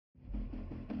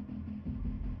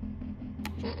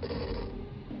We're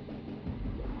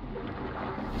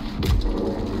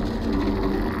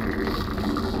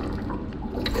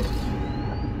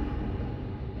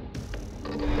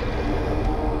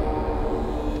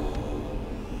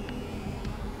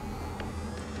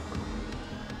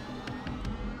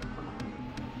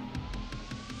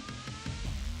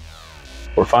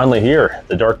finally here,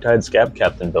 the DARKTIDE Scab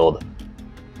Captain build.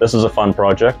 This is a fun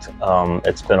project.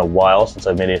 It's been a while since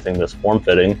I've made anything this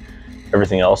form-fitting.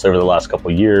 Everything else over the last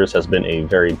couple of years has been a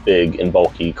very big and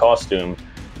bulky costume,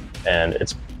 and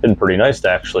it's been pretty nice to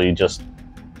actually just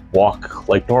walk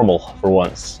like normal for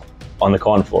once on the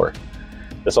con floor.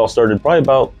 This all started probably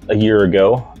about a year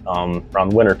ago,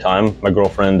 around winter time. My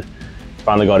girlfriend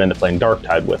finally got into playing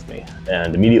Darktide with me,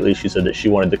 and immediately she said that she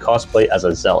wanted to cosplay as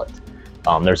a zealot.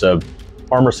 There's a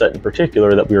armor set in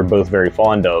particular that we were both very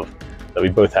fond of, that we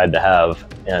both had to have,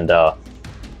 and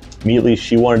immediately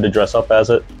she wanted to dress up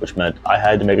as it, which meant I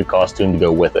had to make a costume to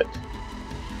go with it.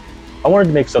 I wanted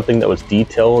to make something that was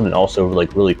detailed and also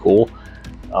like really cool.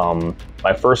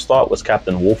 My first thought was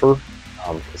Captain Wolfer,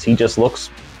 because he just looks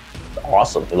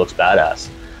awesome. He looks badass.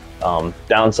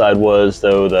 Downside was,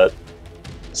 though, that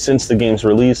since the game's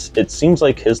release, it seems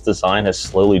like his design has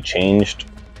slowly changed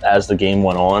as the game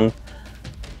went on.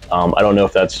 I don't know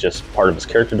if that's just part of his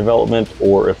character development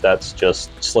or if that's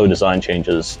just slow design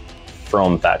changes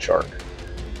from Fat Shark.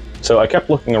 So I kept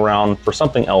looking around for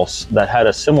something else that had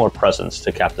a similar presence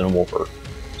to Captain Wolfer.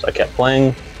 So I kept playing,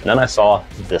 and then I saw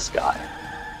this guy.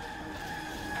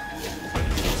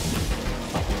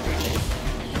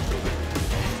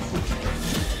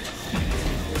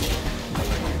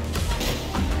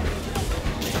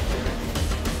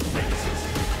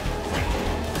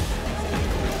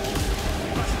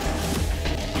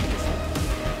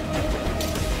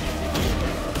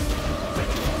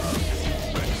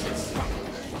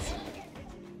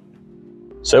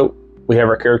 So we have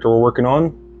our character we're working on,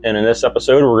 and in this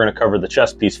episode we're going to cover the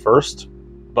chest piece first.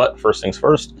 But first things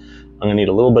first, I'm going to need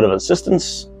a little bit of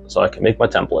assistance so I can make my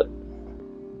template.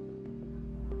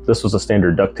 This was a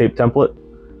standard duct tape template,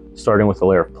 starting with a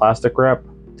layer of plastic wrap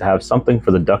to have something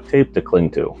for the duct tape to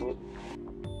cling to.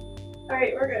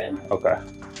 Alright, we're good. Okay.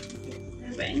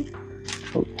 Moving.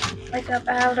 Like a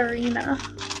ballerina.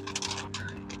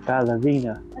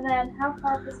 Ballerina. And then how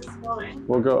far is this going?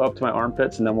 We'll go up to my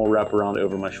armpits and then we'll wrap around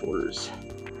over my shoulders.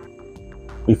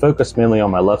 We focused mainly on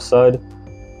my left side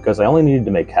because I only needed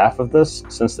to make half of this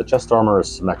since the chest armor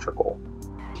is symmetrical.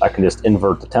 I can just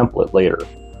invert the template later.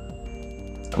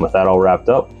 And with that all wrapped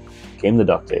up, came the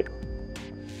duct tape.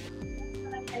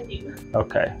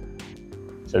 Okay.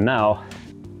 So now,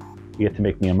 you get to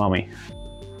make me a mummy.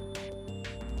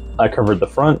 I covered the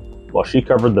front while she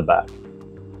covered the back.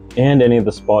 And any of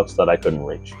the spots that I couldn't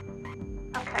reach.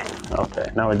 Okay.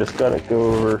 Okay, now I just gotta go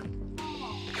over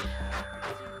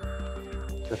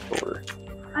the shoulder.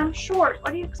 I'm short.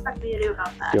 What do you expect me to do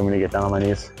about that? Do you want me to get down on my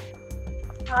knees?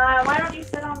 Why don't you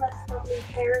sit on this lovely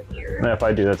chair here? And if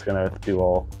I do, that's gonna do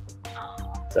all.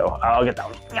 So I'll get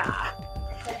down. Yeah.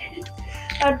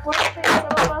 Unfortunately, some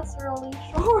of us are only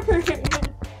short.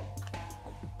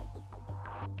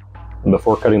 And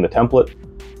before cutting the template,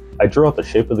 I drew out the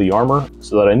shape of the armor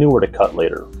so that I knew where to cut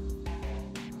later.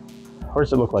 Or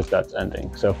does it look like that's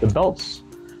ending? So if the belt's,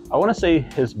 I want to say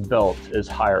his belt is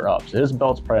higher up. So his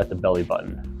belt's probably at the belly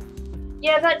button.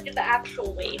 Yeah, that's the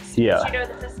actual waist. Yeah. You know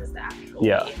that this is the actual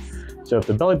Yeah. waist. So if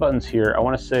the belly button's here, I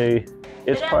want to say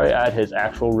it's probably at his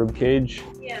actual rib cage.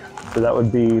 Yeah. So that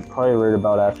would be probably right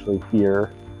about actually here.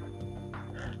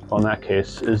 On that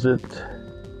case, is it?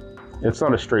 It's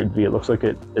not a straight V. It looks like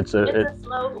it's a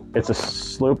slope. It's a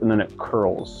slope and then it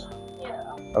curls.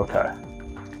 Yeah. Okay.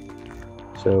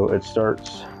 So it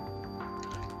starts.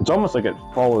 It's almost like it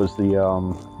follows the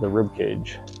rib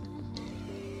cage.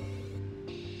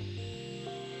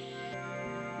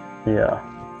 Yeah.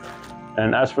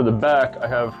 And as for the back, I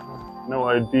have no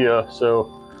idea. So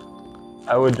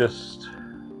I would just,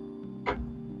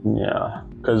 yeah,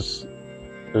 because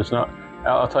there's not.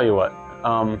 I'll tell you what.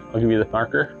 I'll give you the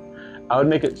marker. I would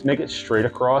make it straight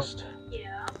across.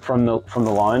 Yeah. From the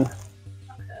line. Okay.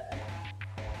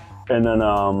 And then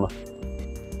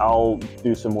I'll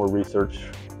do some more research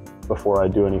before I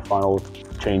do any final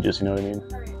changes, you know what I mean?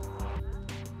 Alright.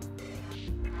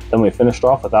 Then we finished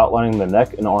off with outlining the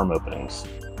neck and arm openings.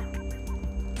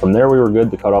 From there we were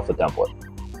good to cut off the template.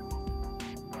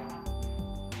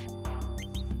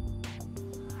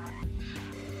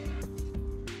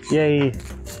 Yay!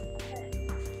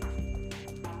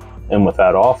 And with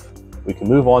that off, we can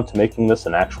move on to making this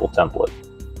an actual template.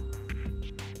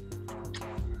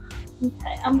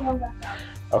 Okay, I'm going back out.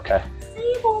 Okay.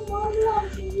 Sable, Mom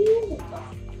loves you.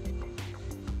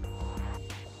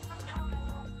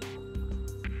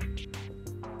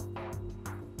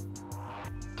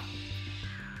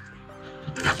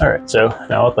 All right, so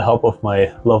now with the help of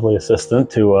my lovely assistant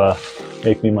to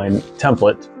make me my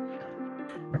template,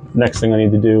 next thing I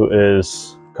need to do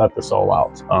is cut this all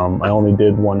out. I only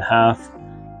did 1/2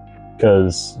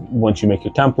 because once you make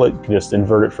your template, you can just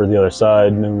invert it for the other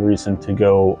side. No reason to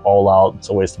go all out. It's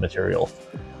a waste of material.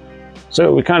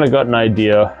 So we kind of got an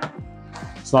idea.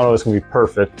 It's not always going to be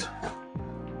perfect,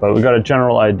 but we got a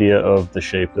general idea of the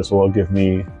shape. This will give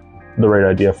me the right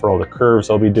idea for all the curves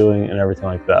I'll be doing and everything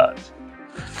like that.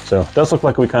 So it does look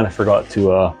like we kind of forgot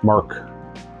to mark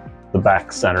the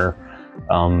back center.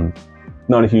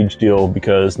 Not a huge deal,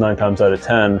 because 9 times out of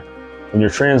 10, when you're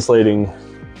translating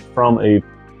from a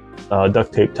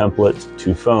duct tape template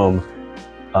to foam,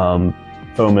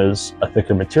 foam is a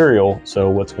thicker material, so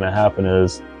what's going to happen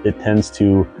is it tends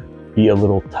to be a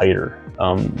little tighter.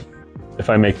 If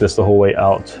I make this the whole way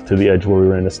out to the edge where we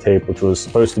ran this tape, which was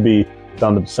supposed to be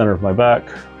down the center of my back,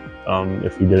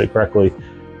 if we did it correctly,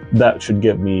 that should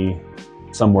get me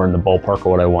somewhere in the ballpark of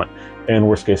what I want. And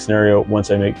worst case scenario, once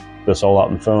I make this all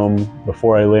out in foam,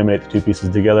 before I laminate the 2 pieces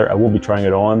together, I will be trying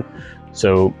it on.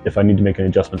 So if I need to make any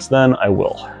adjustments then, I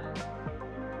will.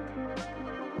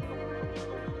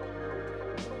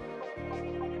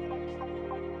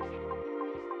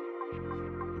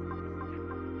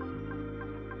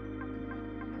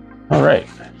 All right,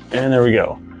 and there we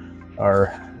go.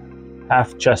 Our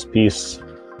half chest piece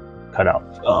cut out.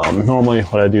 Normally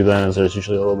what I do then is there's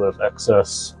usually a little bit of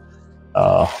excess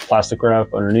plastic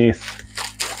wrap underneath.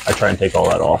 I try and take all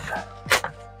that off.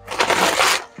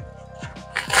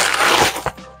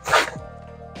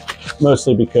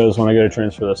 Mostly because when I go to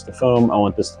transfer this to foam, I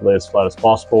want this to lay as flat as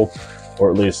possible,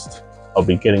 or at least I'll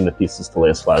be getting the pieces to lay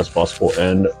as flat as possible,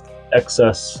 and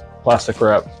excess plastic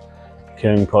wrap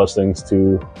can cause things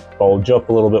to bulge up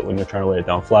a little bit when you're trying to lay it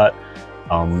down flat.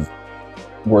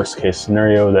 Worst case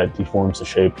scenario, that deforms the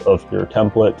shape of your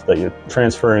template that you're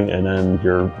transferring, and then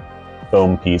your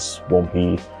foam piece won't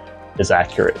be as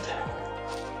accurate.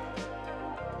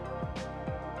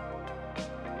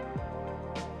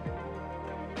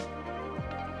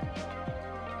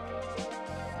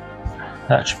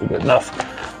 That should be good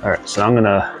enough. All right, so I'm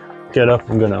gonna get up,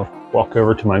 I'm gonna walk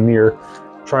over to my mirror,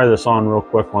 try this on real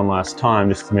quick one last time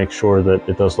just to make sure that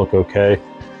it does look okay,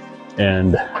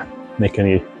 and make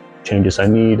any changes I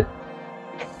need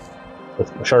with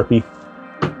a Sharpie,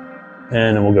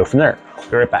 and then we'll go from there. I'll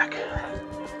be right back.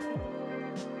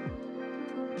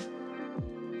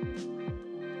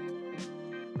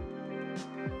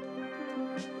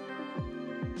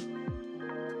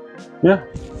 Yeah,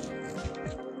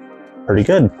 pretty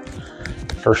good.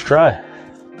 First try.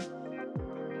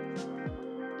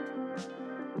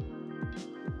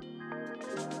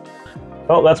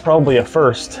 Well, that's probably a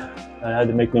first. I had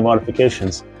to make new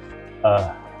modifications.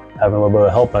 Having a little bit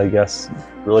of help, I guess,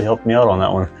 really helped me out on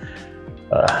that one.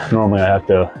 Normally I have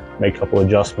to make a couple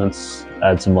adjustments,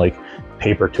 add some like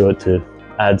paper to it to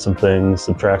add some things,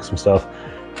 subtract some stuff.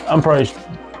 I'm probably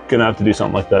gonna have to do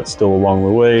something like that still along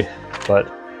the way,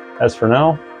 but as for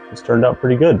now, it's turned out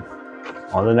pretty good.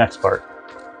 On to the next part.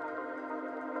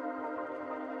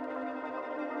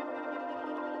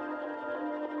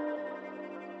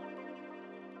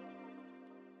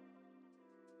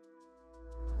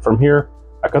 From here,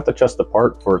 I cut the chest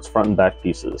apart for its front and back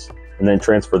pieces, and then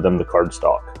transferred them to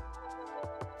cardstock.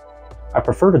 I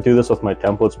prefer to do this with my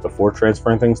templates before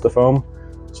transferring things to foam,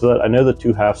 so that I know the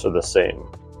 2 halves are the same,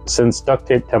 since duct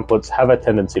tape templates have a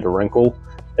tendency to wrinkle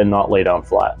and not lay down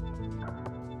flat.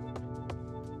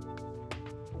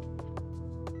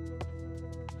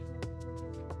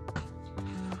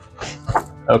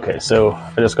 Okay, so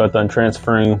I just got done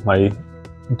transferring my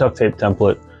duct tape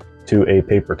template to a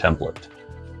paper template.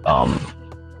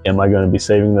 Am I going to be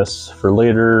saving this for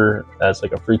later as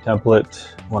like a free template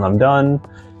when I'm done?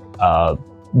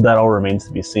 That all remains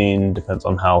to be seen. Depends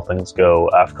on how things go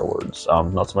afterwards.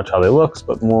 Not so much how they looks,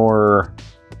 but more,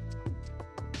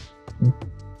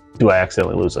 do I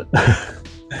accidentally lose it?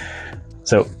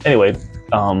 So anyway,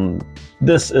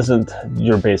 this isn't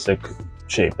your basic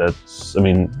shape. That's, I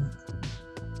mean,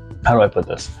 how do I put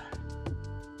this?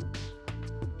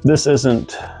 This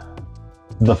isn't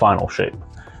the final shape.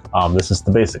 This is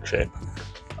the basic shape.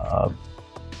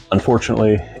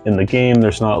 Unfortunately, in the game,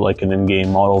 there's not like an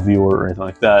in-game model viewer or anything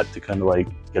like that to kind of like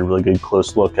get a really good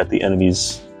close look at the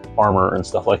enemy's armor and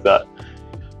stuff like that.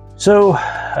 So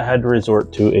I had to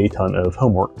resort to a ton of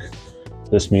homework.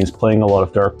 This means playing a lot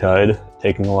of Darktide,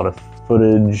 taking a lot of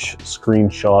footage,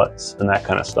 screenshots, and that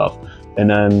kind of stuff, and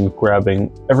then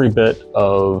grabbing every bit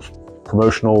of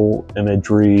promotional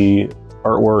imagery,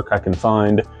 artwork I can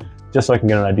find, just so I can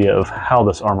get an idea of how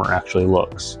this armor actually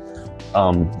looks.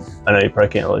 I know you probably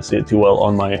can't really see it too well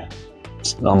on my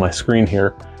on my screen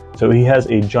here. So he has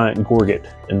a giant Gorget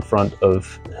in front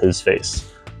of his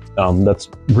face that's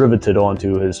riveted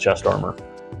onto his chest armor.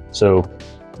 So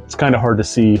it's kind of hard to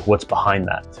see what's behind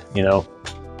that, you know?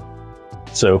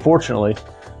 So fortunately,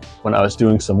 when I was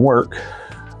doing some work,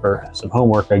 or some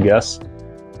homework, I guess,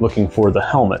 looking for the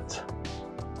helmet,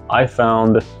 I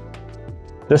found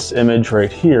this image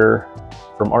right here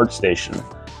from ArtStation.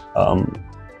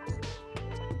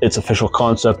 It's official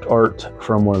concept art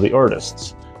from one of the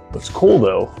artists. What's cool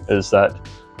though is that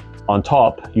on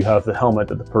top you have the helmet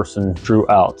that the person drew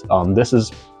out. This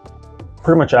is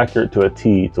pretty much accurate to a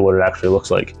T to what it actually looks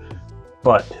like,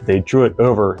 but they drew it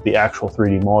over the actual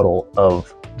 3D model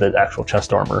of the actual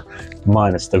chest armor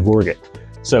minus the Gorget.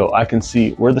 So I can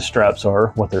see where the straps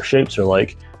are, what their shapes are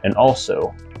like, and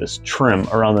also this trim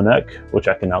around the neck, which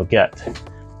I can now get.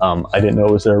 I didn't know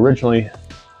it was there originally,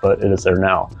 but it is there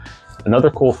now. Another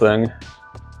cool thing,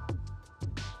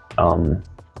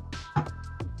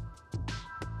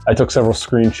 I took several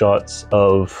screenshots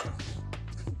of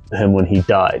him when he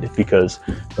died, because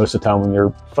most of the time when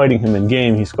you're fighting him in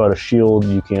game, he's got a shield,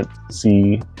 you can't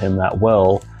see him that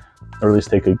well, or at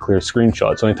least take a clear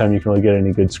screenshot. So anytime you can really get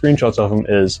any good screenshots of him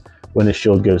is when his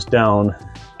shield goes down,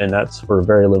 and that's for a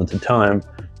very limited time,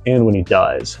 and when he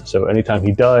dies. So anytime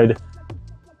he died,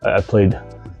 I played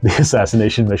the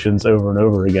assassination missions over and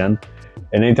over again,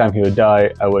 and anytime he would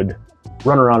die, I would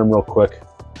run around him real quick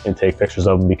and take pictures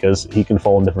of him, because he can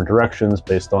fall in different directions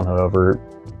based on however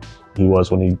he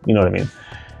was when he, you know what I mean.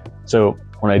 So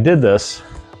when I did this,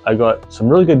 I got some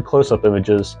really good close-up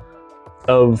images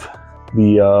of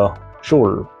the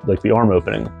shoulder, like the arm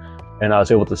opening, and I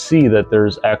was able to see that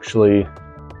there's actually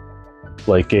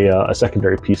like a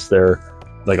secondary piece there,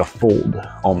 like a fold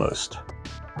almost.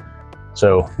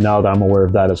 So now that I'm aware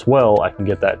of that as well, I can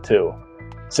get that too.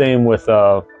 Same with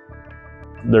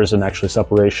there's an actually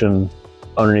separation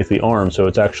underneath the arm, so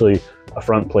it's actually a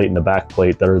front plate and a back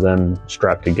plate that are then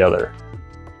strapped together.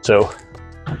 So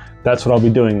that's what I'll be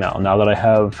doing now. Now that I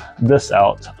have this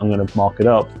out, I'm going to mock it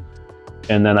up,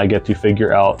 and then I get to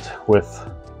figure out with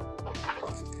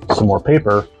some more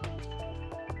paper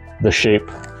the shape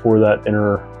for that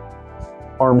inner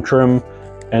arm trim,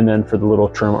 and then for the little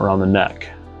trim around the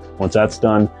neck. Once that's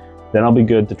done, then I'll be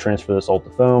good to transfer this all to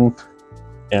foam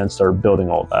and start building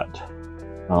all that.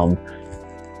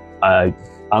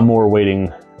 I'm more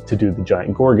waiting to do the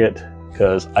giant Gorget,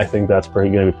 because I think that's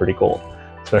going to be pretty cool,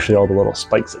 especially all the little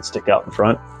spikes that stick out in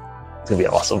front. It's going to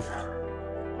be awesome.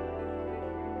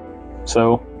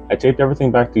 So I taped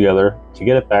everything back together to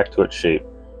get it back to its shape,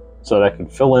 so that I can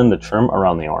fill in the trim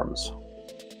around the arms.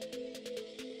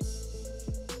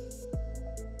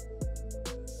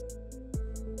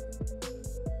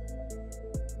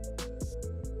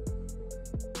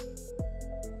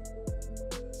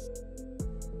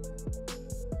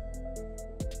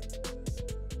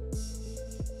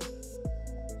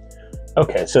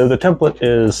 Okay, so the template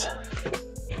is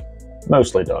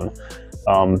mostly done.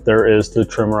 There is the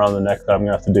trim around the neck that I'm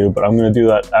gonna have to do, but I'm gonna do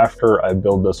that after I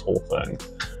build this whole thing.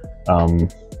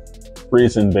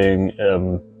 Reason being,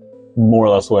 more or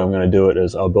less the way I'm gonna do it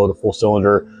is I'll build a full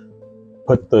cylinder,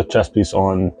 put the chest piece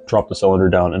on, drop the cylinder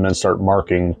down, and then start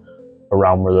marking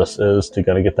around where this is to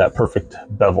kind of get that perfect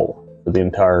bevel for the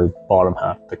entire bottom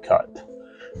half to cut.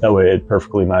 That way it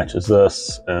perfectly matches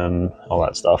this and all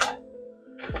that stuff.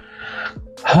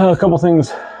 A couple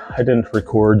things I didn't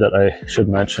record that I should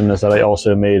mention is that I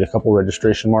also made a couple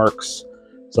registration marks,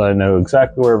 so I know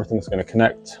exactly where everything's going to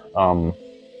connect.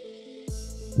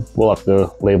 We'll have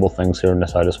to label things here on the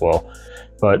side as well,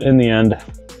 but in the end,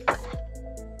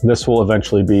 this will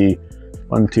eventually be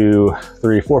 1, 2,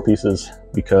 3, 4 pieces,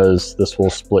 because this will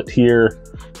split here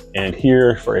and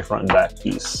here for a front and back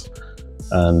piece.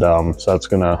 And so that's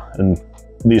gonna, and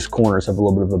these corners have a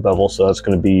little bit of a bevel, so that's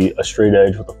going to be a straight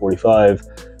edge with a 45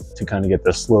 to kind of get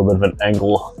this little bit of an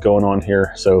angle going on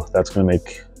here. So that's going to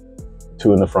make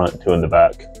 2 in the front, 2 in the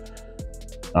back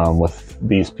with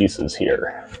these pieces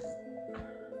here.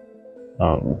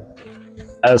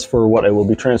 As for what I will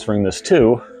be transferring this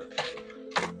to,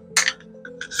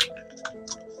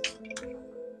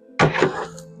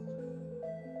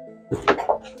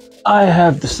 I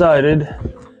have decided,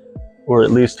 or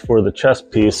at least for the chest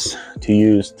piece, to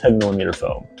use 10mm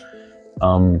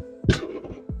foam.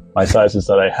 My sizes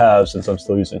that I have, since I'm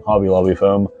still using Hobby Lobby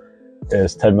foam,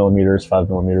 is 10mm,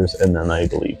 5mm, and then I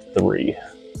believe 3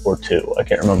 or 2, I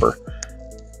can't remember.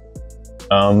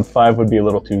 5 would be a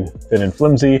little too thin and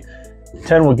flimsy.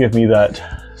 10 will give me that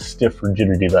stiff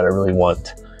rigidity that I really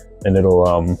want, and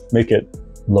it'll make it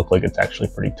look like it's actually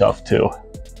pretty tough too.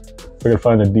 If I could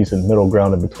find a decent middle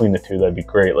ground in between the two, that'd be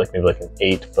great, like maybe like an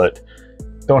 8, but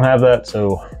Don't have that,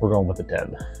 so we're going with a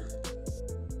 10.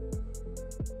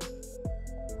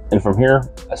 And from here,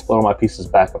 I split all my pieces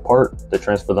back apart to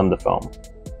transfer them to foam.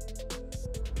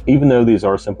 Even though these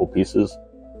are simple pieces,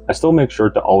 I still make sure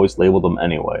to always label them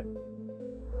anyway.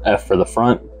 F for the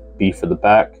front, B for the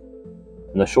back,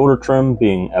 and the shoulder trim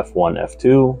being F1,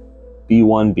 F2,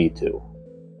 B1, B2.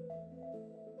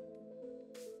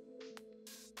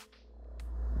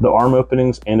 The arm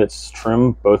openings and its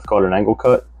trim both got an angle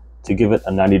cut to give it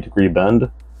a 90-degree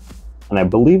bend, and I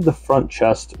believe the front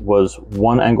chest was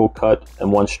one angle cut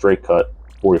and one straight cut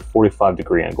for a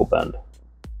 45-degree angle bend.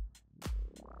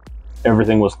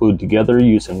 Everything was glued together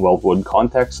using weldwood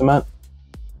contact cement,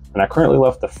 and I currently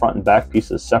left the front and back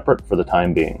pieces separate for the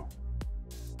time being.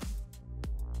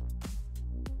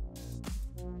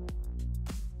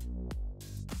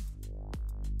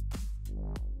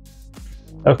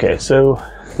 Okay, so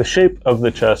the shape of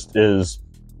the chest is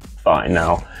fine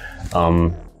now.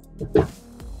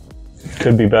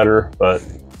 Could be better, but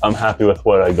I'm happy with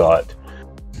what I got.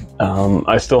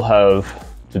 I still have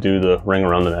to do the ring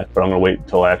around the neck, but I'm gonna wait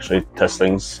until I actually test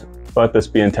things. But this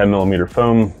being 10mm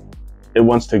foam, it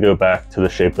wants to go back to the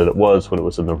shape that it was when it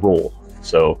was in the roll.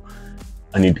 So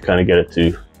I need to kind of get it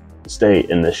to stay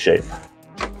in this shape.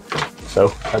 So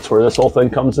that's where this whole thing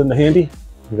comes into handy.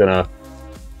 I'm gonna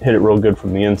hit it real good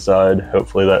from the inside.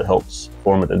 Hopefully that helps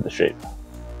form it into shape.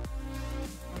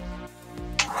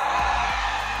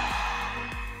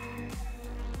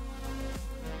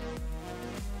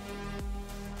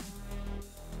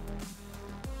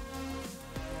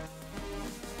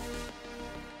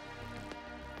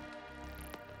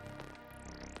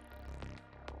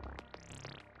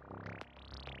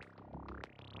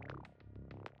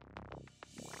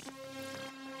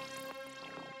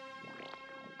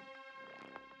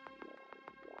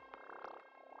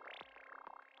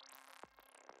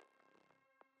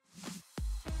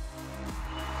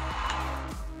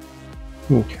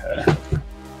 Okay.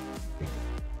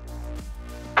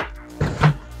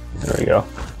 There we go.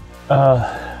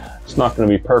 It's not going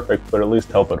to be perfect, but at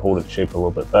least help it hold its shape a little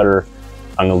bit better.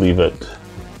 I'm going to leave it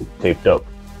taped up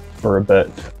for a bit.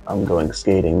 I'm going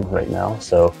skating right now,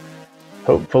 so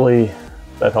hopefully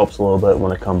that helps a little bit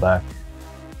when I come back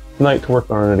tonight to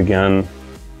work on it again.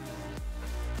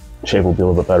 Shape will be a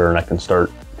little bit better, and I can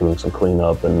start doing some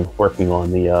cleanup and working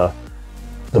on the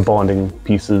bonding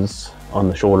pieces on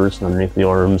the shoulders and underneath the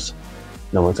arms.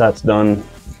 Then once that's done,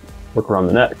 work around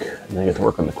the neck, and then I get to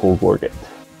work on the cool Gorget.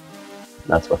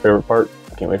 That's my favorite part.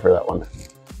 I can't wait for that one.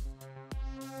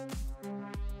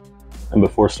 And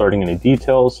before starting any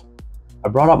details, I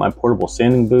brought out my portable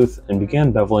sanding booth and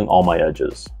began beveling all my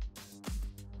edges.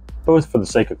 Both for the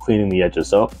sake of cleaning the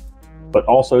edges up, but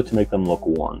also to make them look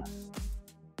worn.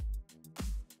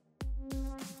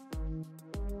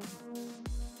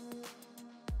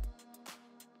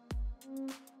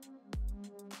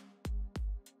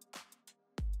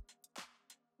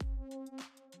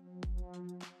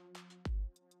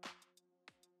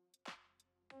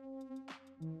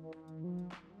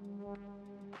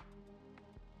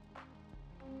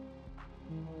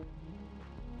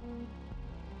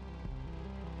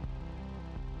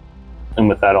 And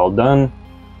with that all done,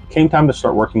 came time to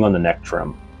start working on the neck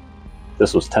trim.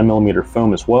 This was 10mm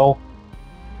foam as well.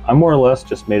 I more or less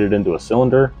just made it into a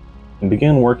cylinder and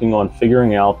began working on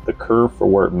figuring out the curve for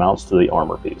where it mounts to the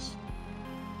armor piece.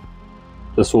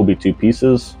 This will be two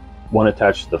pieces, one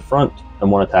attached to the front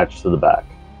and one attached to the back.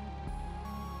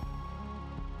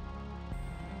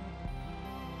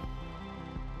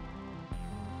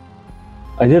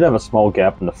 I did have a small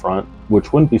gap in the front,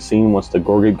 which wouldn't be seen once the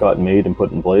Gorget got made and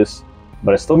put in place,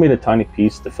 but I still made a tiny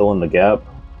piece to fill in the gap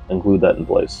and glued that in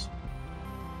place.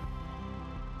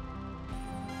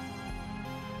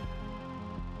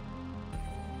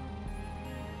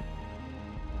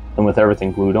 And with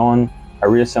everything glued on, I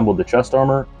reassembled the chest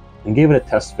armor and gave it a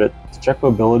test fit to check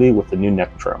mobility with the new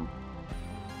neck trim.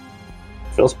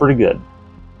 Feels pretty good.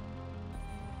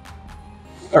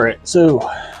 Alright, so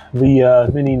the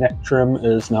mini neck trim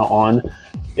is now on.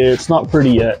 It's not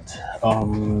pretty yet.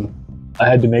 I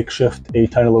had to makeshift a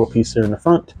tiny little piece there in the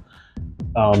front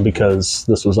because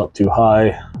this was up too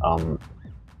high. I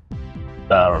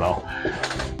don't know.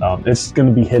 It's going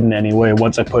to be hidden anyway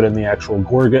once I put in the actual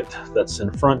Gorget that's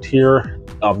in front here.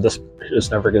 This is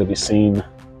never going to be seen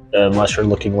unless you're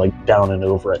looking like down and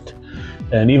over it.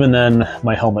 And even then,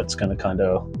 my helmet's going to kind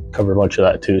of cover a bunch of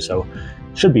that too, so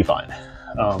it should be fine.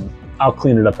 I'll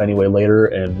clean it up anyway later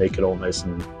and make it all nice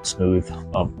and smooth,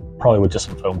 probably with just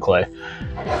some foam clay.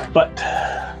 But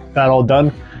that all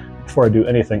done, before I do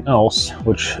anything else,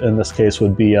 which in this case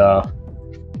would be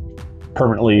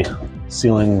permanently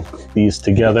sealing these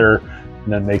together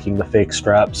and then making the fake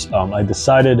straps. I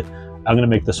decided I'm gonna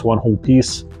make this one whole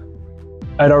piece.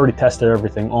 I'd already tested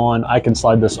everything on. I can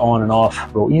slide this on and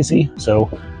off real easy, so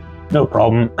no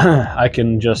problem. I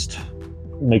can just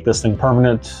make this thing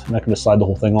permanent, and I can just slide the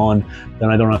whole thing on. Then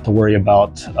I don't have to worry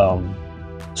about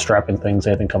strapping things,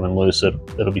 anything coming loose.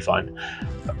 It'll be fine.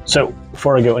 So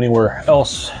before I go anywhere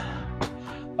else,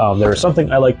 there is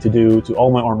something I like to do to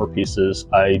all my armor pieces.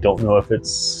 I don't know if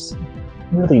it's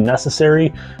really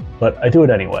necessary, but I do it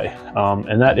anyway.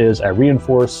 And that is I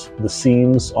reinforce the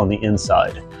seams on the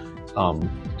inside.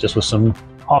 Just with some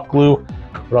hot glue.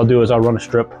 What I'll do is I'll run a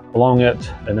strip along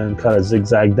it and then kind of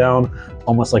zigzag down,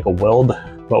 almost like a weld,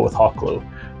 but with hot glue.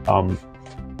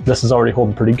 This is already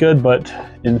holding pretty good, but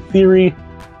in theory,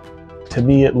 to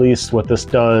me at least, what this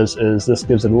does is this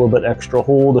gives it a little bit extra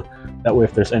hold. That way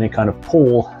if there's any kind of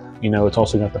pull, you know, it's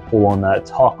also going to have to pull on that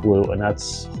hot glue, and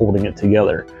that's holding it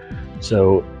together.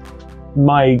 So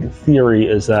my theory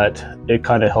is that it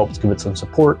kind of helps give it some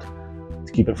support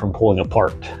to keep it from pulling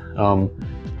apart.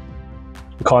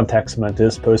 Contact cement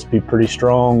is supposed to be pretty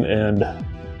strong and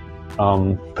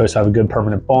supposed to have a good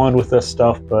permanent bond with this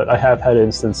stuff, but I have had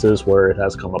instances where it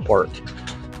has come apart,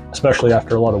 especially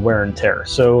after a lot of wear and tear.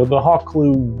 So the hot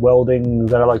glue welding,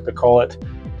 that I like to call it,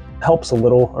 helps a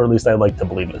little, or at least I like to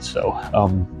believe it so.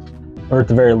 Or at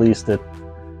the very least,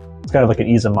 it's kind of like an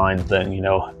ease of mind thing, you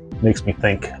know, makes me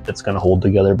think it's going to hold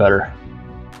together better.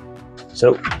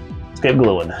 So let's get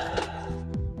gluing.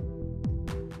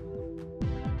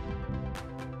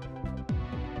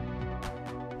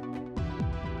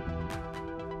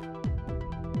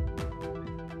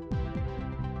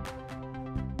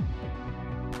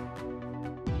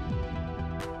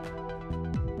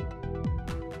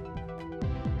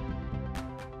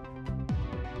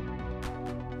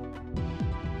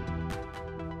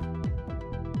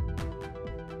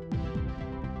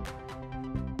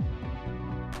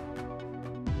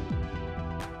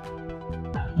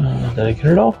 Did I get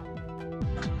it all?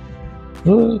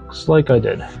 Looks like I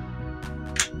did.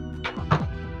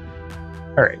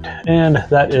 Alright, and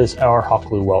that is our hot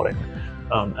glue welding.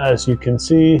 As you can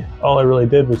see, all I really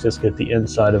did was just get the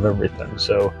inside of everything.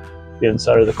 So the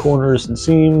inside of the corners and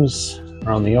seams,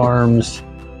 around the arms,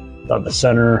 down the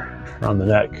center, around the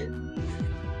neck.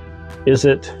 Is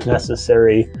it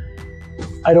necessary?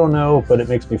 I don't know, but it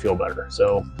makes me feel better.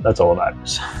 So that's all that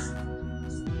matters.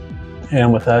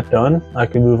 And with that done, I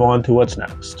can move on to what's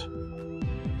next,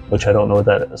 which I don't know what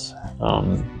that is.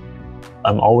 I'm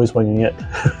always winging it.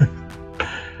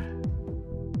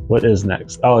 What is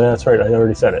next? Oh, yeah, that's right. I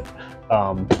already said it.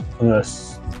 I'm going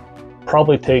to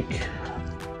probably take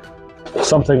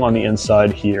something on the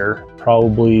inside here,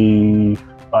 probably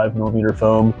 5mm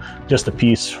foam, just a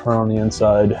piece around the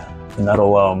inside, and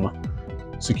that'll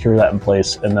secure that in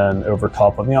place. And then over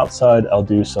top on the outside, I'll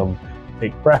do some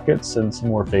fake brackets and some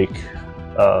more fake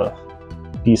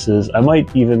pieces. I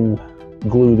might even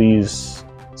glue these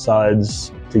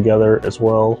sides together as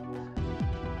well.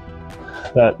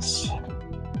 That's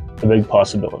a big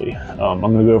possibility. I'm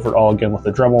going to go over it all again with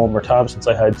the Dremel one more time, since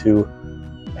I had to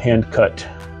hand cut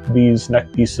these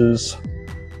neck pieces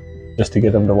just to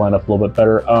get them to line up a little bit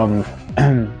better.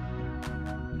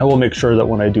 I will make sure that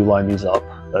when I do line these up,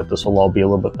 that this will all be a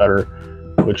little bit better,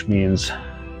 which means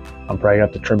I'm probably going to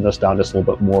have to trim this down just a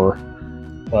little bit more,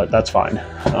 but that's fine.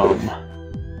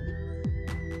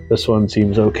 This one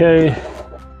seems okay.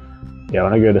 Yeah,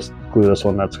 when I go to glue this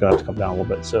one, that's going to have to come down a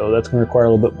little bit, so that's going to require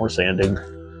a little bit more sanding.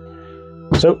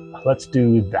 So let's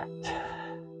do that.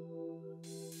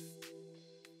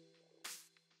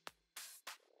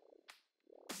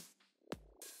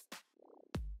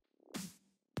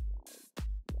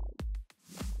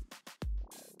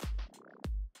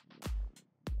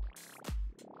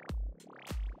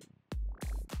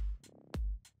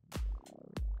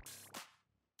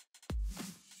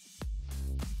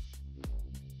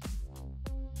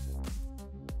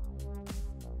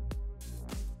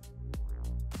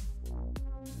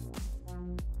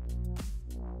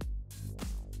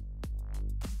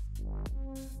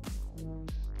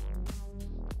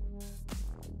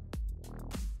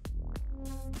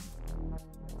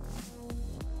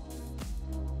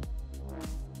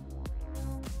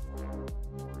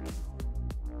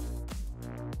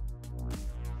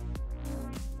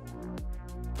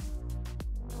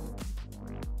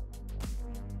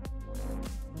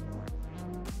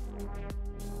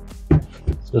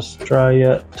 Is this dry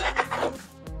yet?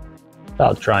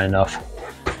 About dry enough.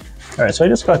 All right, so I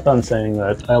just got done saying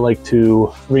that I like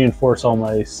to reinforce all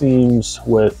my seams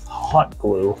with hot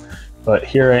glue, but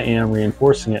here I am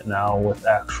reinforcing it now with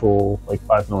actual like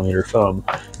 5mm foam.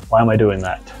 Why am I doing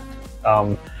that?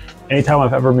 anytime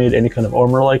I've ever made any kind of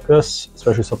armor like this,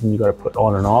 especially something you got to put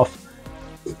on and off,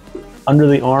 under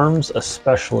the arms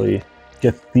especially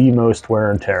get the most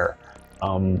wear and tear.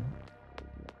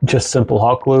 Just simple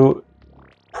hot glue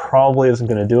probably isn't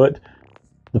going to do it.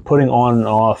 The putting on and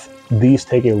off, these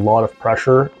take a lot of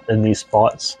pressure in these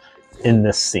spots in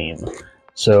this seam.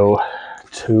 So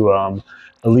to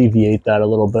alleviate that a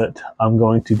little bit, I'm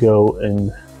going to go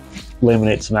and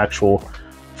laminate some actual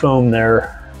foam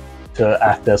there to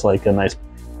act as like a nice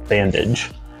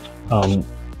bandage.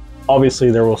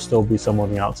 Obviously there will still be some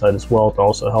on the outside as well to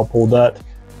also help hold that,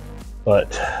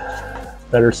 but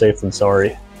better safe than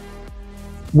sorry.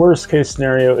 Worst case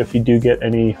scenario, if you do get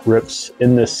any rips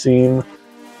in this seam,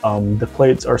 the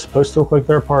plates are supposed to look like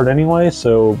they're apart anyway,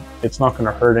 so it's not going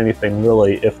to hurt anything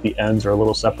really if the ends are a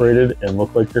little separated and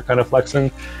look like they're kind of flexing.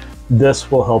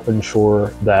 This will help ensure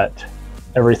that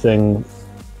everything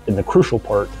in the crucial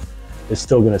part is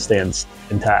still going to stay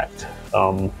intact.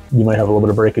 You might have a little bit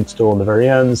of breakage still on the very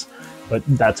ends, but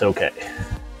that's okay.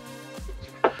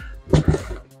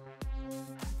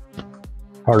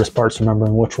 Hardest part's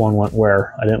remembering which one went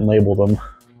where. I didn't label them.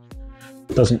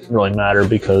 It doesn't really matter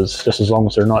because just as long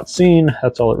as they're not seen,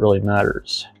 that's all that really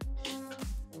matters.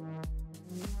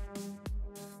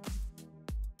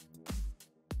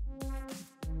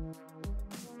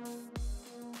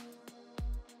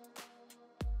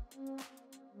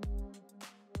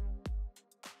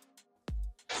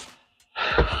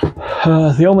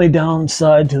 The only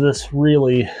downside to this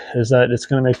really is that it's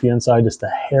going to make the inside just a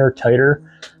hair tighter.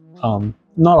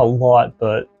 Not a lot,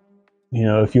 but you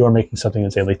know, if you are making something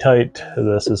insanely tight,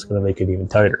 this is going to make it even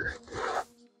tighter.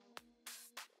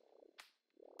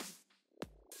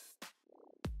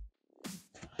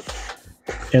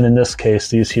 And in this case,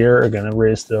 these here are going to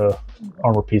raise the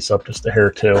armor piece up just a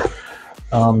hair too.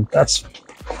 That's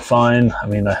fine. I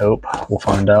mean, I hope. We'll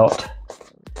find out.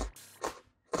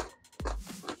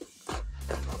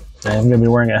 I'm going to be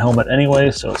wearing a helmet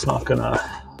anyway, so it's not going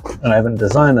to... And I haven't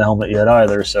designed the helmet yet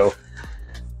either, so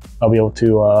I'll be able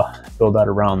to build that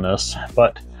around this.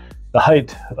 But the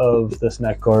height of this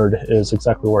neck guard is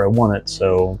exactly where I want it,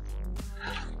 so...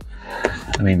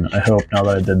 I mean, I hope now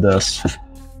that I did this.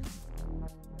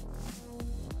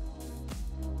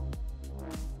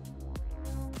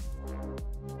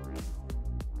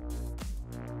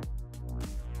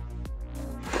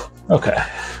 Okay,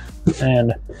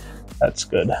 and that's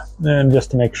good. And just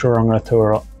to make sure, I'm going to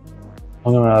throw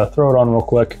it on real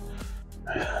quick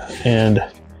and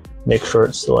make sure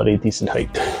it's still at a decent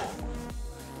height.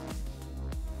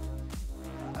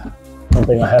 One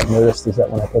thing I have noticed is that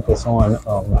when I put this on,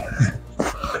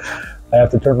 I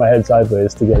have to turn my head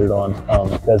sideways to get it on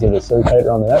because it is so tight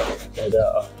around the neck, it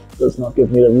does not give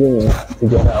me the room to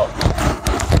get out.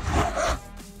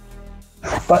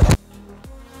 But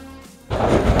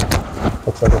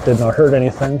looks like it did not hurt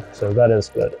anything, so that is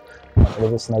good. It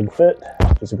is a snug fit,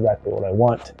 which is exactly what I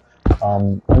want.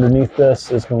 Underneath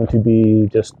this is going to be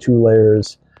just 2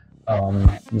 layers.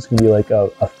 It's going to be like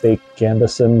a fake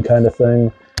gambeson kind of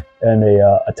thing, and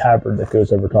a tabard that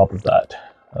goes over top of that,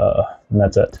 and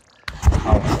that's it.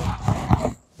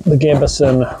 The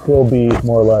gambeson will be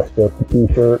more or less just a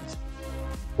t-shirt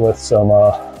with some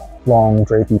long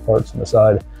drapey parts on the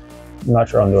side. I'm not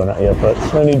sure I'm doing that yet, but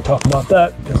I need to talk about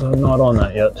that because I'm not on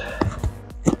that yet.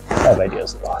 I have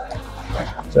ideas though.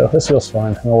 So this feels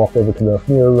fine. I'll walk over to the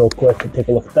mirror real quick and take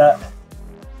a look at that.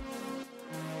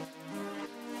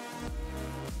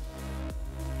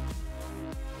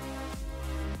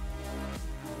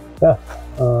 Yeah.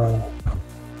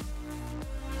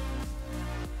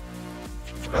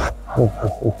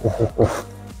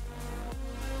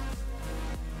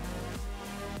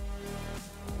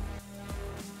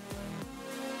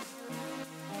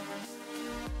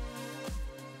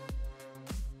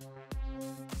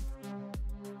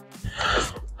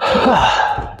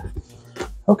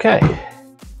 Okay,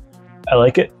 I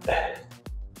like it.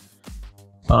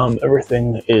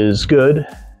 Everything is good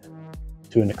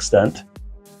to an extent.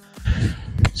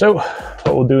 So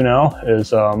what we'll do now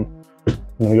is I'm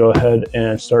going to go ahead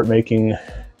and start making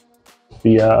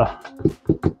the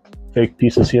fake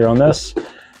pieces here on this,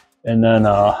 and then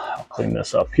I'll clean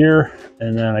this up here,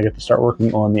 and then I get to start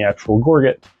working on the actual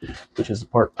Gorget, which is the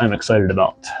part I'm excited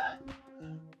about.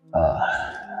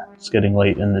 It's getting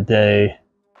late in the day,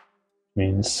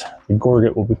 means the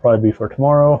Gorget will probably be for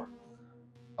tomorrow.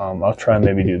 I'll try and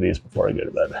maybe do these before I go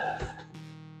to bed.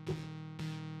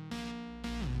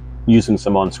 Using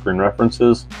some on-screen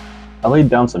references, I laid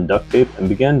down some duct tape and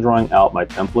began drawing out my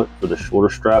template for the shoulder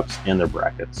straps and their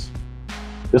brackets.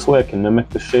 This way I can mimic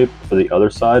the shape for the other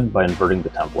side by inverting the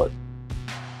template.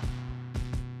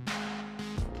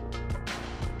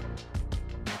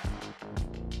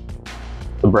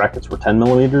 brackets were 10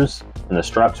 millimeters and the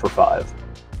straps were 5.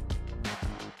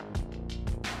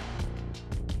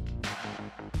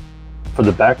 For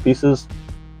the back pieces,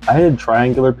 I added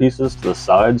triangular pieces to the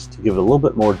sides to give it a little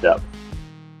bit more depth.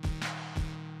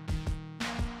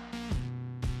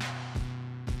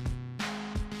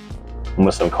 And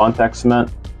with some contact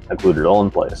cement, I glued it all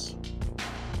in place.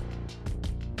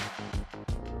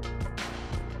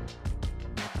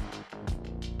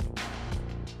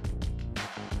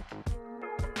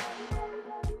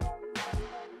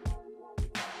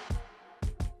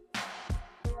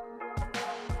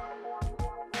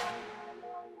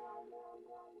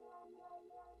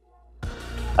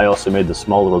 I also made the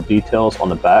small little details on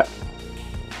the back.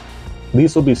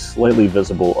 These will be slightly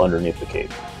visible underneath the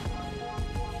cape.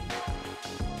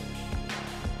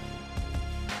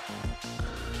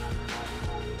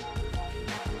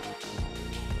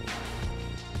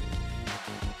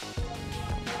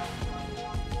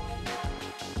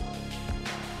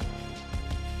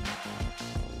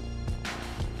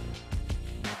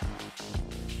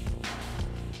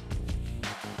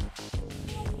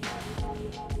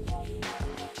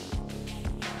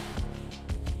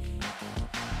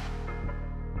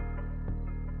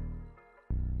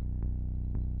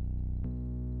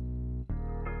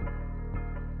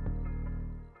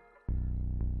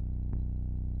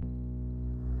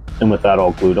 And with that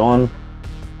all glued on,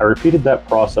 I repeated that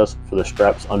process for the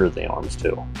straps under the arms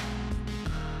too.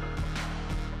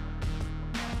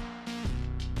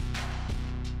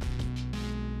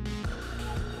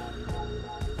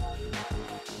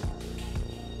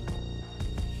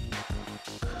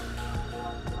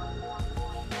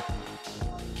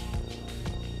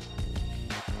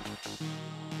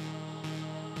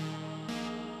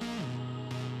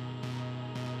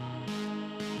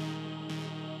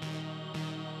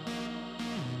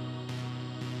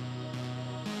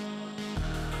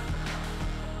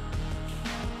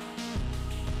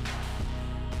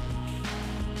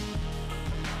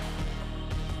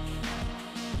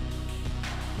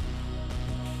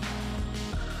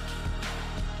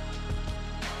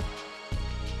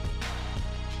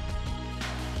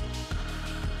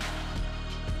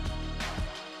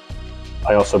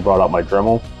 I also brought out my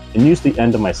Dremel and used the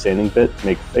end of my sanding bit to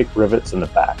make fake rivets in the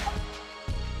back.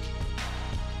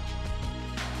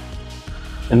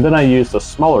 And then I used a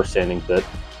smaller sanding bit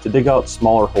to dig out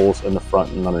smaller holes in the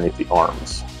front and underneath the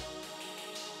arms.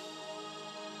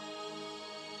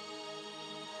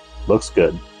 Looks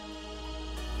good.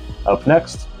 Up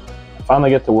next, I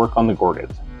finally get to work on the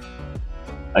Gorget.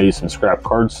 I used some scrap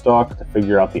cardstock to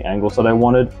figure out the angles that I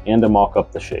wanted and to mock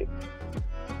up the shape.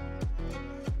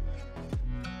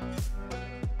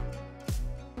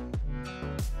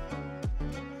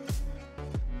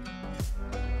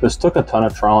 This took a ton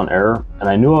of trial and error, and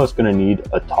I knew I was going to need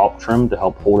a top trim to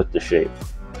help hold it to shape.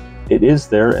 It is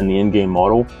there in the in-game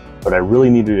model, but I really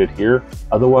needed it here,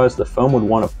 otherwise the foam would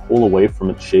want to pull away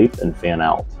from its shape and fan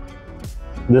out.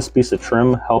 This piece of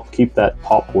trim helped keep that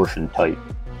top portion tight.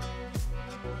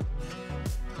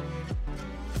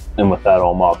 And with that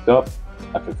all mocked up,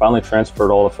 I could finally transfer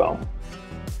it all to foam.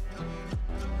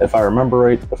 If I remember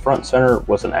right, the front center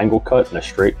was an angle cut and a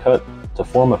straight cut to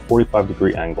form a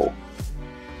 45-degree angle.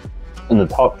 And the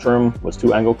top trim was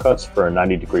 2 angle cuts for a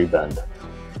 90-degree bend.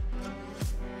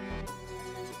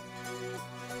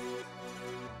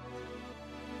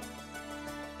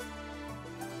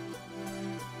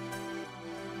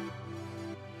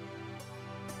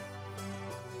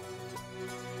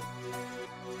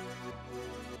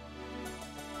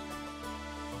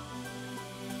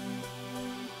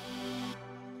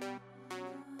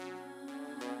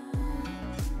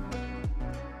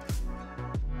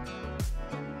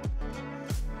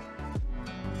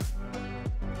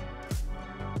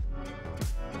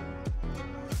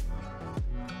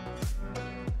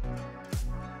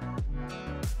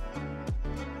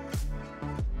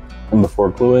 And before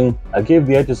gluing, I gave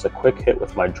the edges a quick hit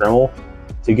with my Dremel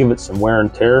to give it some wear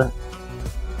and tear,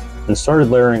 and started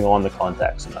layering on the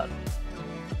contact cement.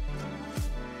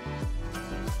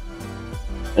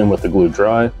 And with the glue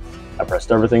dry, I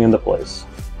pressed everything into place.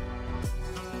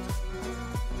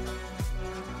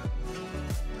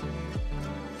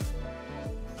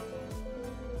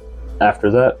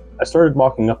 After that, I started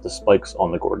mocking up the spikes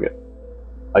on the Gorget.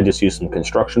 I just used some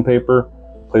construction paper,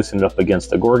 placing it up against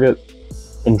the Gorget,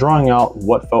 and drawing out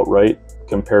what felt right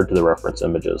compared to the reference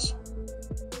images.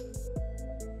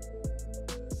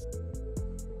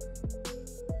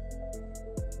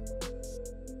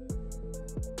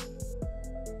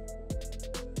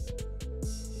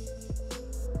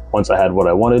 Once I had what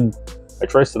I wanted, I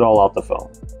traced it all out the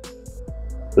foam.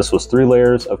 This was 3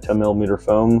 layers of 10mm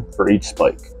foam for each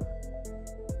spike.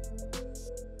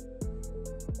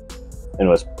 and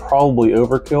it was probably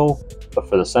overkill, but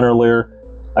for the center layer,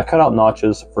 I cut out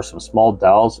notches for some small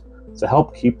dowels to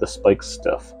help keep the spikes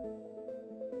stiff.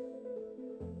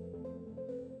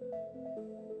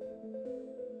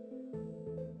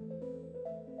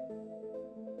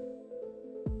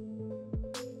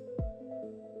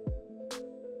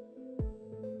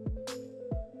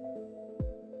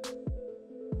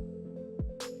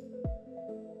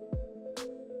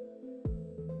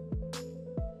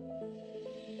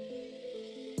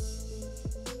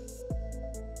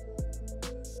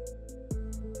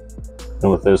 And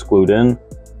with those glued in,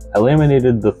 I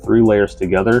laminated the 3 layers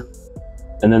together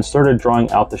and then started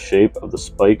drawing out the shape of the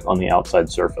spike on the outside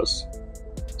surface,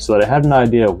 so that I had an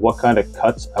idea of what kind of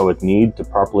cuts I would need to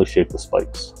properly shape the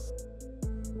spikes.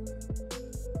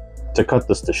 To cut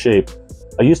this to shape,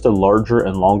 I used a larger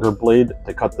and longer blade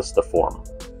to cut this to form.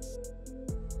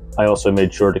 I also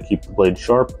made sure to keep the blade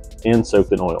sharp and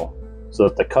soaked in oil, so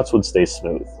that the cuts would stay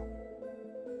smooth.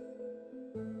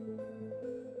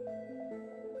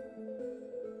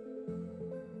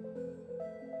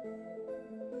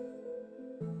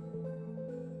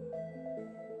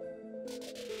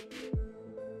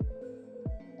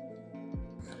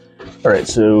 Alright,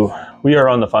 so we are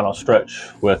on the final stretch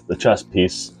with the chest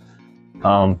piece.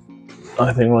 Only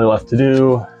thing really left to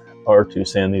do are to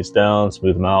sand these down,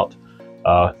 smooth them out.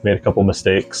 Made a couple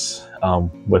mistakes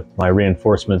with my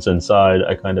reinforcements inside.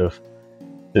 I kind of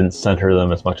didn't center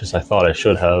them as much as I thought I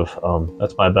should have.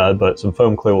 That's my bad, but some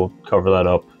foam clay will cover that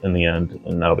up in the end,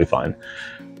 and that'll be fine.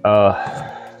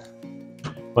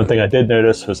 One thing I did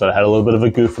notice was that I had a little bit of a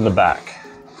goof in the back.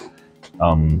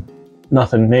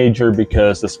 Nothing major,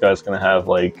 because this guy's going to have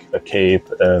like a cape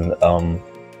and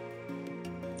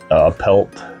a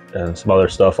pelt and some other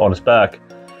stuff on his back.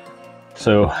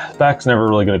 So the back's never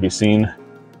really going to be seen.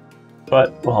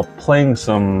 But while playing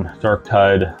some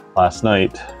Darktide last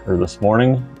night, or this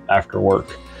morning after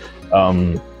work,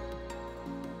 I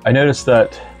noticed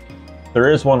that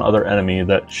there is one other enemy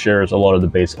that shares a lot of the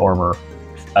base armor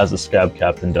as the Scab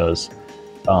Captain does.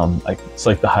 It's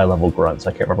like the high-level grunts.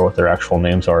 I can't remember what their actual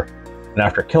names are. And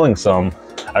after killing some,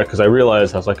 because I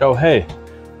realized, I was like, oh hey,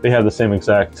 they have the same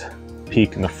exact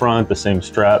peak in the front, the same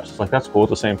straps. It's like, that's cool, it's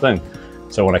the same thing.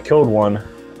 So when I killed one,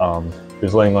 he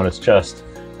was laying on his chest,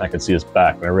 and I could see his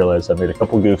back, and I realized I made a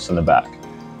couple goofs in the back.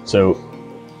 So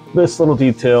this little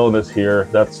detail, this here,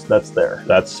 that's there.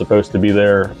 That's supposed to be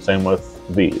there, same with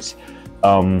these.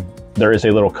 There is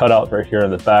a little cutout right here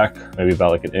in the back, maybe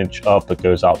about like an inch up. It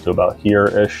goes out to about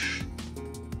here-ish.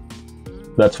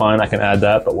 That's fine, I can add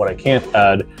that, but what I can't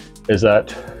add is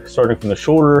that starting from the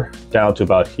shoulder down to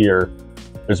about here,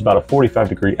 there's about a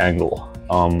 45-degree angle.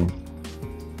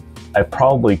 I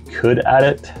probably could add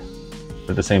it, but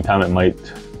at the same time it might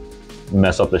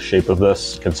mess up the shape of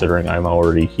this, considering I'm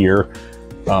already here.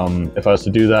 If I was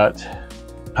to do that,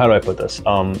 how do I put this?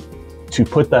 To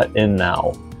put that in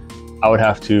now, I would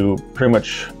have to pretty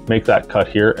much make that cut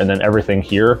here, and then everything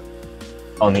here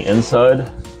on the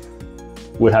inside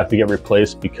would have to get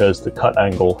replaced, because the cut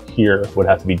angle here would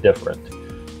have to be different.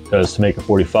 Because to make a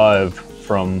 45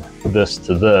 from this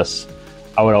to this,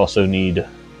 I would also need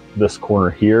this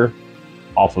corner here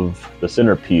off of the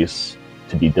center piece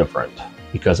to be different,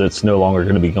 because it's no longer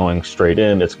going to be going straight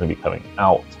in, it's going to be coming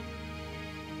out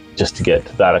just to get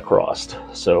that across.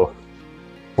 So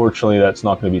fortunately that's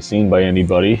not going to be seen by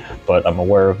anybody, but I'm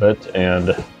aware of it, and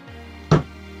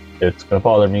it's going to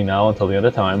bother me now until the end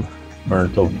of time, or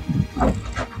until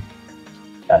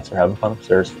cats are having fun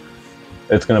upstairs.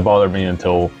 It's going to bother me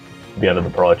until the end of the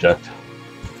project.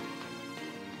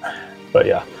 But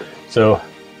yeah, so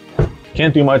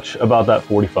can't do much about that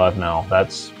 45 now.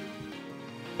 That's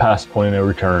past point of no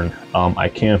return. I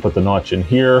can put the notch in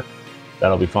here.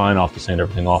 That'll be fine. I'll have to sand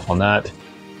everything off on that.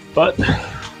 But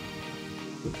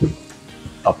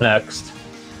up next,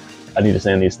 I need to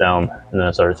sand these down and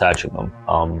then start attaching them.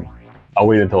 I'll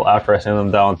wait until after I sand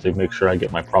them down to make sure I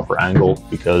get my proper angle,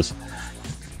 because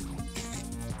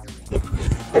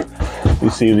you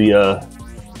see the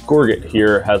Gorget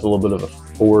here has a little bit of a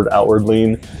forward outward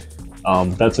lean.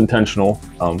 That's intentional.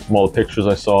 From all the pictures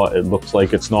I saw, it looks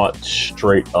like it's not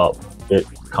straight up. It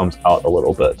comes out a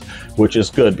little bit, which is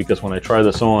good, because when I try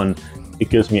this on, it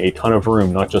gives me a ton of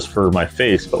room, not just for my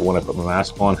face, but when I put my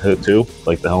mask on too,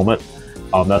 like the helmet,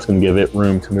 that's going to give it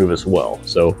room to move as well.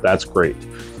 So that's great.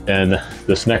 And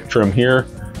this neck trim here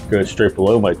goes straight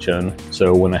below my chin,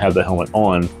 so when I have the helmet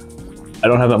on, I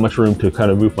don't have that much room to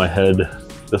kind of move my head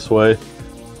this way,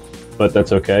 but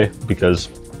that's okay, because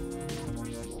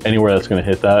anywhere that's going to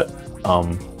hit that,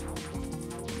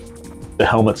 the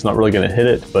helmet's not really going to hit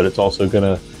it, but it's also going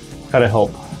to kind of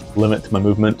help limit my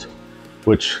movement.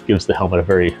 which gives the helmet a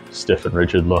very stiff and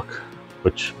rigid look,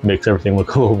 which makes everything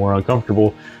look a little more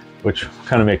uncomfortable, which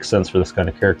kind of makes sense for this kind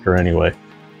of character anyway.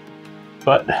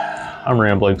 But I'm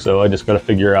rambling, so I just got to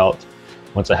figure out,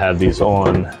 once I have these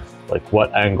on, like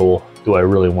what angle do I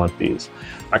really want these.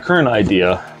 My current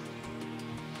idea,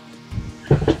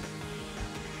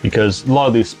 because a lot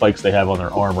of these spikes they have on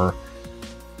their armor,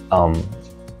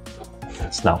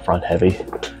 it's not front heavy,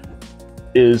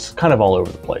 is kind of all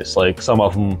over the place. Like some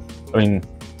of them, I mean,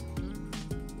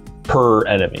 per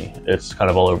enemy, it's kind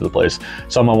of all over the place.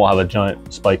 Some of them will have a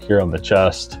giant spike here on the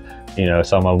chest, you know,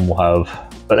 some of them will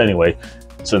have, but anyway,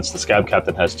 since the Scab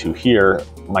Captain has two here,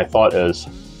 my thought is,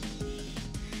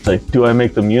 like, do I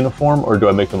make them uniform or do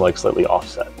I make them like slightly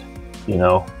offset, you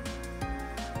know?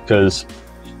 Because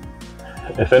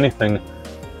if anything,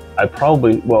 I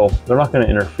probably, well, they're not going to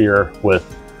interfere with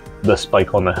the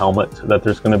spike on the helmet that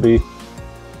there's going to be.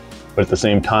 But at the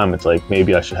same time, it's like,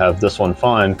 maybe I should have this one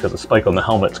fine because the spike on the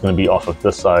helmet is going to be off of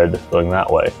this side going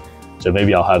that way. So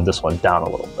maybe I'll have this one down a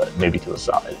little bit, maybe to the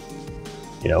side.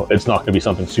 You know, it's not going to be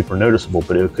something super noticeable,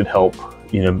 but it could help,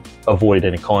 you know, avoid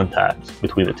any contact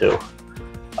between the two.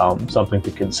 Something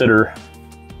to consider,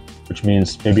 which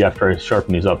means maybe after I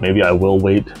sharpen these up, maybe I will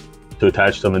wait to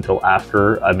attach them until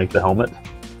after I make the helmet.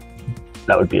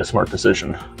 That would be a smart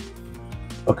decision.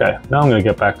 Okay, now I'm going to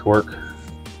get back to work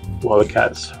while the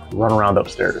cats run around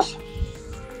upstairs.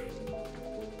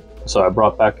 So I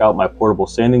brought back out my portable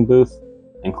sanding booth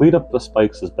and cleaned up the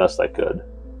spikes as best I could,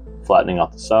 flattening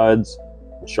out the sides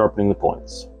and sharpening the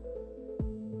points.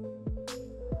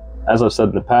 As I've said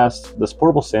in the past, this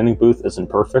portable sanding booth isn't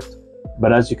perfect,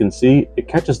 but as you can see, it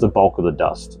catches the bulk of the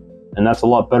dust, and that's a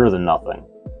lot better than nothing,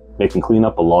 making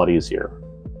cleanup a lot easier.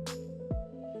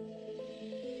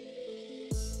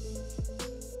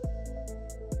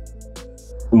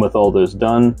 And with all those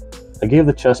done, I gave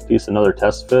the chest piece another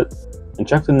test fit and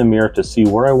checked in the mirror to see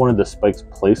where I wanted the spikes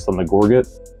placed on the Gorget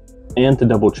and to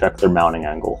double check their mounting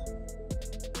angle.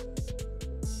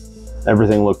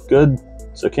 Everything looked good,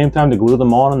 so it came time to glue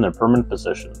them on in their permanent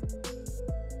position.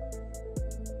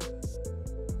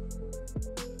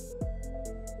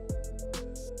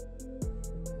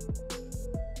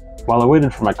 While I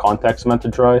waited for my contact cement to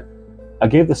dry, I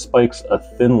gave the spikes a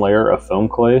thin layer of foam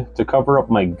clay to cover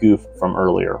up my goof from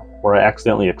earlier, where I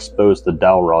accidentally exposed the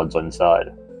dowel rods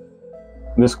inside.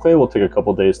 This clay will take a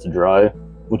couple days to dry,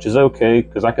 which is okay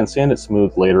because I can sand it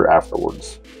smooth later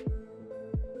afterwards.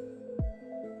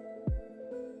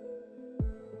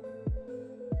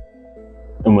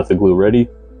 And with the glue ready,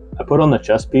 I put on the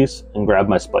chest piece and grabbed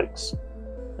my spikes,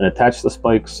 and attached the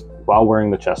spikes while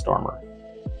wearing the chest armor.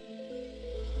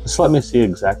 This let me see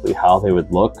exactly how they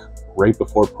would look right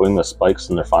before putting the spikes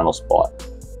in their final spot.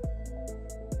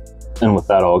 And with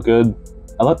that all good,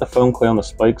 I let the foam clay on the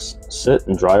spikes sit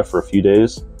and dry for a few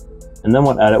days, and then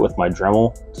went at it with my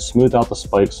Dremel to smooth out the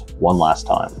spikes one last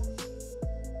time.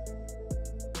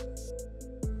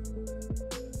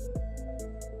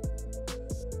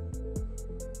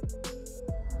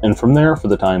 And from there, for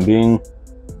the time being,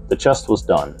 the chest was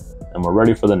done, and we're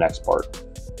ready for the next part,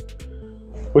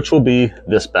 which will be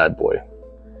this bad boy.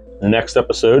 In the next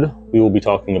episode, we will be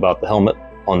talking about the helmet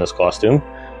on this costume,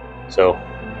 so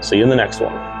see you in the next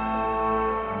one.